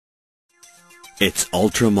It's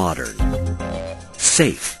ultra-modern,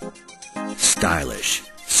 safe, stylish,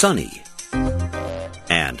 sunny,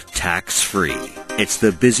 and tax-free. It's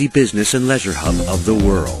the busy business and leisure hub of the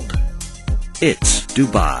world. It's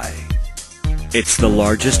Dubai. It's the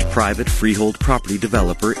largest private freehold property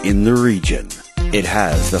developer in the region. It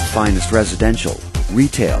has the finest residential,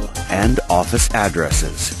 retail, and office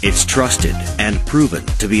addresses. It's trusted and proven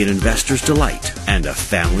to be an investor's delight and a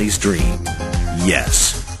family's dream.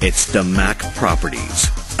 Yes, it's Damac Properties,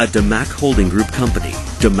 a Damac Holding Group company.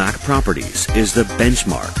 Damac Properties is the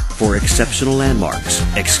benchmark for exceptional landmarks,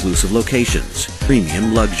 exclusive locations,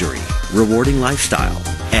 premium luxury, rewarding lifestyle,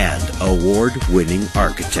 and award-winning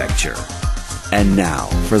architecture. And now,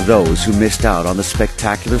 for those who missed out on the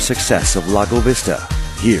spectacular success of Lago Vista,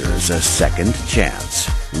 here's a second chance.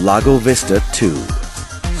 Lago Vista 2.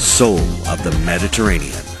 Soul of the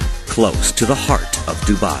Mediterranean. Close to the heart of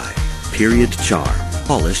Dubai. Period charm,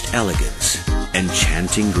 polished elegance,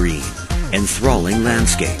 enchanting green, enthralling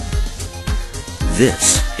landscape.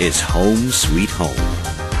 This is home sweet home.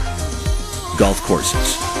 Golf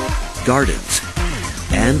courses, gardens,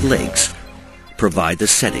 and lakes provide the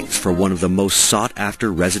settings for one of the most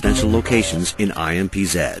sought-after residential locations in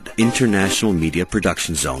IMPZ, International Media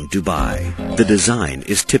Production Zone, Dubai. The design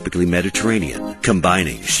is typically Mediterranean,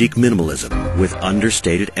 combining chic minimalism with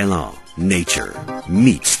understated elan. Nature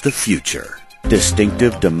meets the future.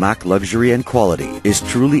 Distinctive Damac luxury and quality is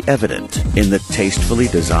truly evident in the tastefully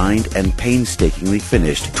designed and painstakingly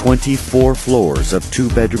finished 24 floors of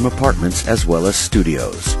two-bedroom apartments as well as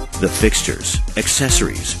studios. The fixtures,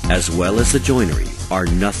 accessories, as well as the joinery are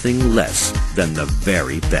nothing less than the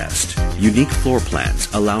very best. Unique floor plans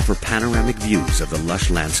allow for panoramic views of the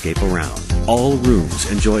lush landscape around. All rooms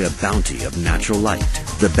enjoy a bounty of natural light.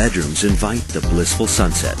 The bedrooms invite the blissful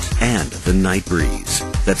sunset and the night breeze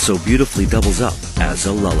that so beautifully doubles up as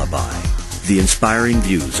a lullaby. The inspiring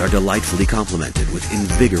views are delightfully complemented with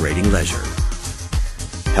invigorating leisure.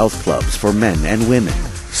 Health clubs for men and women,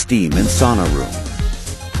 steam and sauna room,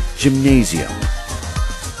 gymnasium,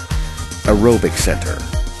 aerobic center,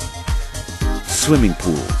 swimming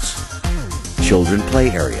pools, children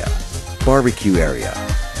play area, barbecue area,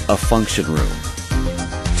 a function room,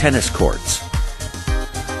 tennis courts.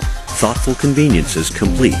 Thoughtful conveniences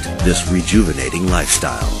complete this rejuvenating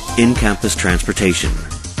lifestyle. In-campus transportation,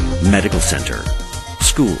 medical center,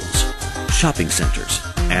 schools, shopping centers,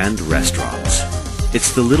 and restaurants.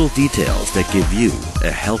 It's the little details that give you a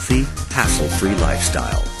healthy, hassle-free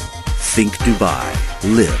lifestyle. Think Dubai.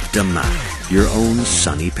 Live Damac. Your own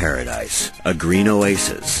sunny paradise. A green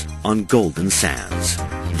oasis on golden sands.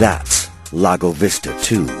 That's Lago Vista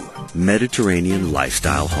 2. Mediterranean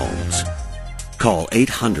lifestyle homes. Call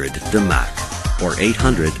 800-DAMAC or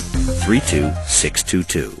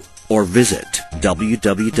 800-32622 or visit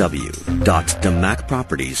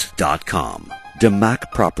www.damacproperties.com.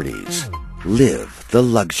 Damac Properties. Live the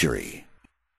luxury.